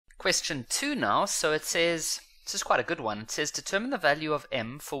Question 2 now. So it says, this is quite a good one. It says, determine the value of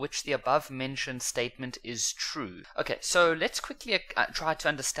m for which the above mentioned statement is true. Okay, so let's quickly try to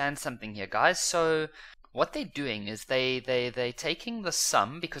understand something here, guys. So what they're doing is they're taking the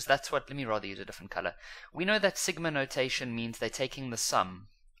sum, because that's what, let me rather use a different color. We know that sigma notation means they're taking the sum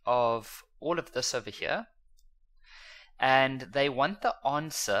of all of this over here, and they want the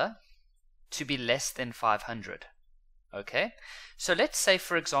answer to be less than 500. Okay, so let's say,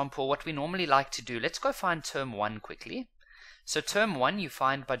 for example, what we normally like to do, let's go find term 1 quickly. So term 1 you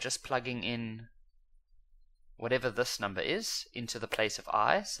find by just plugging in whatever this number is into the place of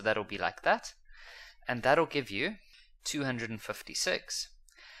I, so that'll be like that, and that'll give you 256.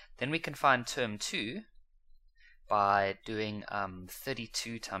 Then we can find term 2 by doing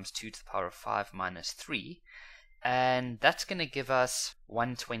 32 times 2 to the power of 5 minus 3, and that's going to give us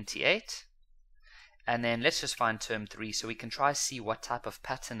 128. And then let's just find term 3 so we can try see what type of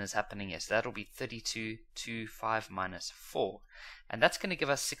pattern is happening here. So that'll be 32 to 5 minus 4. And that's going to give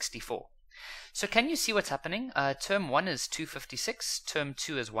us 64. So can you see what's happening? Term 1 is 256, term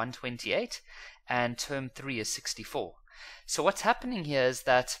 2 is 128, and term 3 is 64. So what's happening here is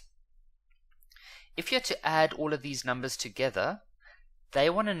that if you had to add all of these numbers together,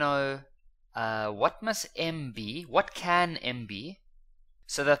 they want to know what must m be, what can m be,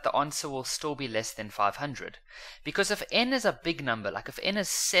 so that the answer will still be less than 500. Because if n is a big number, like if n is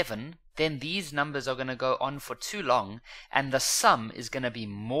 7, then these numbers are going to go on for too long, and the sum is going to be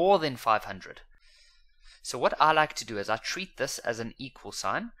more than 500. So what I like to do is I treat this as an equal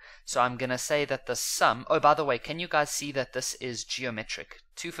sign. So I'm going to say that the sum, oh, by the way, can you guys see that this is geometric?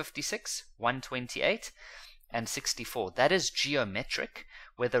 256, 128, and 64. That is geometric,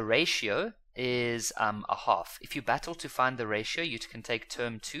 where the ratio is a half. If you battle to find the ratio, you can take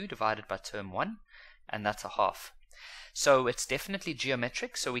term 2 divided by term 1, and that's a half. So it's definitely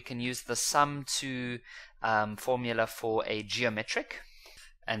geometric, so we can use the sum to formula for a geometric.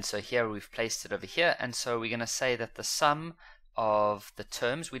 And so here we've placed it over here, and so we're going to say that the sum of the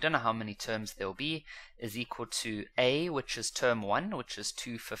terms, we don't know how many terms there'll be, is equal to a, which is term 1, which is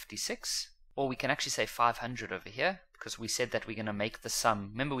 256, or we can actually say 500 over here, because we said that we're going to make the sum.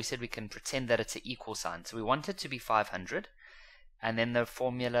 Remember, we said we can pretend that it's an equal sign. So we want it to be 500. And then the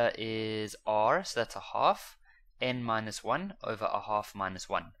formula is r, so that's a half, n minus 1 over a half minus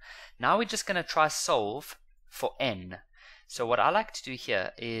 1. Now we're just going to try solve for n. So what I like to do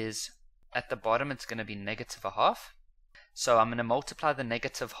here is, at the bottom it's going to be negative a half. So I'm going to multiply the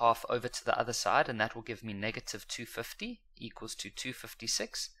negative half over to the other side, and that will give me negative 250 equals to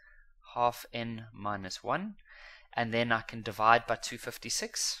 256, half n minus 1. And then I can divide by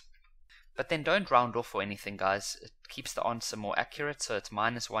 256. But then don't round off or anything, guys. It keeps the answer more accurate. So it's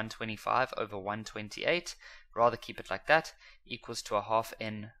minus 125 over 128. Rather keep it like that. Equals to a half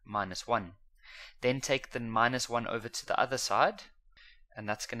n minus 1. Then take the minus 1 over to the other side. And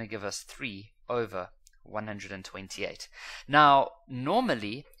that's going to give us 3 over 128. Now,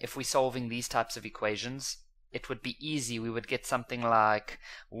 normally, if we're solving these types of equations, it would be easy. We would get something like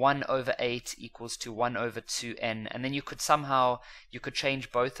 1 over 8 equals to 1 over 2n, and then you could somehow, you could change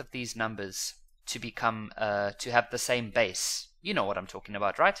both of these numbers to become, to have the same base. You know what I'm talking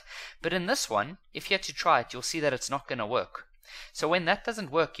about, right? But in this one, if you had to try it, you'll see that it's not going to work. So when that doesn't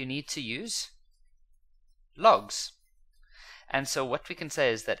work, you need to use logs. And so what we can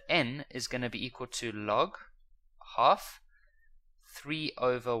say is that n is going to be equal to log half 3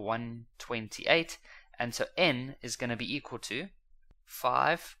 over 128, and so n is going to be equal to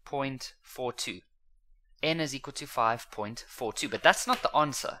 5.42. N is equal to 5.42, but that's not the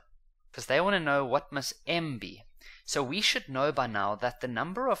answer, because they want to know what must m be. So we should know by now that the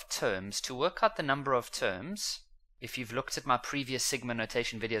number of terms, to work out the number of terms, if you've looked at my previous sigma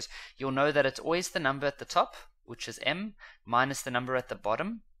notation videos, you'll know that it's always the number at the top, which is m, minus the number at the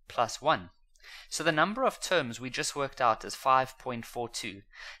bottom, plus 1. So the number of terms we just worked out is 5.42.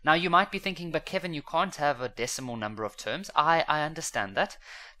 Now you might be thinking, but Kevin, you can't have a decimal number of terms. I understand that.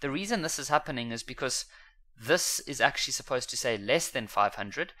 The reason this is happening is because this is actually supposed to say less than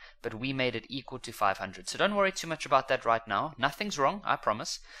 500, but we made it equal to 500. So don't worry too much about that right now. Nothing's wrong, I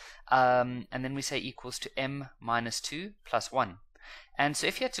promise. And then we say equals to m minus 2 plus 1. And so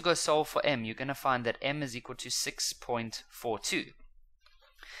if you had to go solve for m, you're going to find that m is equal to 6.42.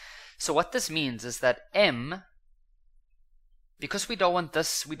 So what this means is that m, because we don't want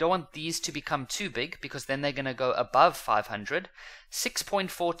these to become too big, because then they're going to go above 500,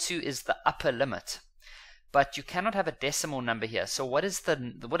 6.42 is the upper limit. But you cannot have a decimal number here. So what is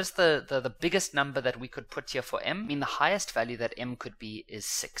the biggest number that we could put here for m? I mean, the highest value that m could be is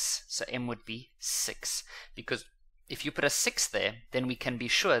 6. So m would be 6. Because if you put a 6 there, then we can be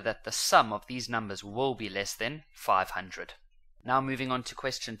sure that the sum of these numbers will be less than 500. Now moving on to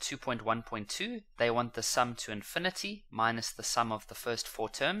question 2.1.2, they want the sum to infinity minus the sum of the first 4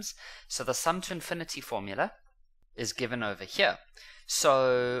 terms. So the sum to infinity formula is given over here.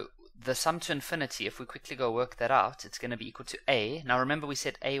 So the sum to infinity, if we quickly go work that out, it's going to be equal to a. Now remember we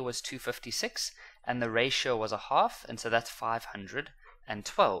said a was 256 and the ratio was a half, and so that's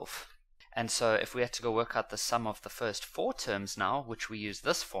 512. And so if we had to go work out the sum of the first 4 terms now, which we use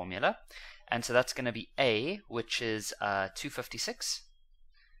this formula, and so that's going to be a, which is 256,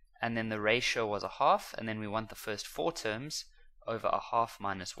 and then the ratio was a half, and then we want the first 4 terms over a half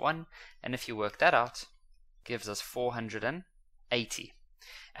minus 1, and if you work that out, gives us 480.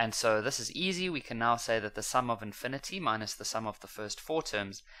 And so this is easy. We can now say that the sum of infinity minus the sum of the first 4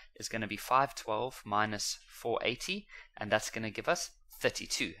 terms is going to be 512 minus 480, and that's going to give us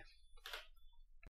 32.